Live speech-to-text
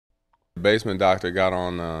Basement doctor got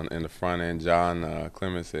on in the front end, John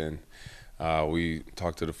Clements, and we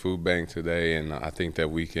talked to the food bank today, and I think that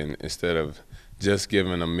we can, instead of just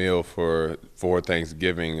giving a meal for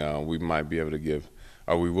Thanksgiving, we might be able to give,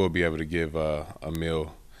 or we will be able to give a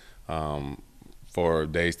meal for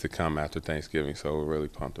days to come after Thanksgiving. So we're really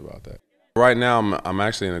pumped about that. Right now, I'm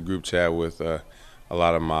actually in a group chat with a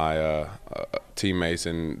lot of my teammates,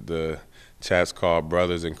 and the chat's called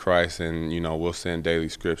Brothers in Christ, and we'll send daily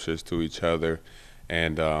scriptures to each other,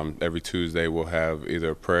 and every Tuesday we'll have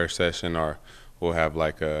either a prayer session, or we'll have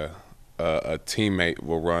like a teammate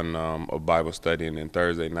will run a Bible study, and then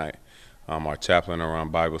Thursday night our chaplain will run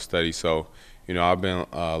Bible study. So I've been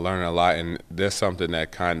learning a lot, and that's something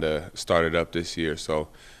that kind of started up this year. So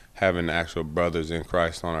having actual brothers in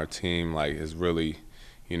Christ on our team is really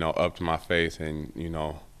upped my faith, and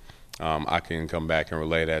I can come back and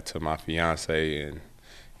relay that to my fiance, and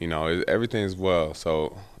everything's well.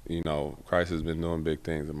 So Christ has been doing big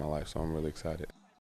things in my life, so I'm really excited.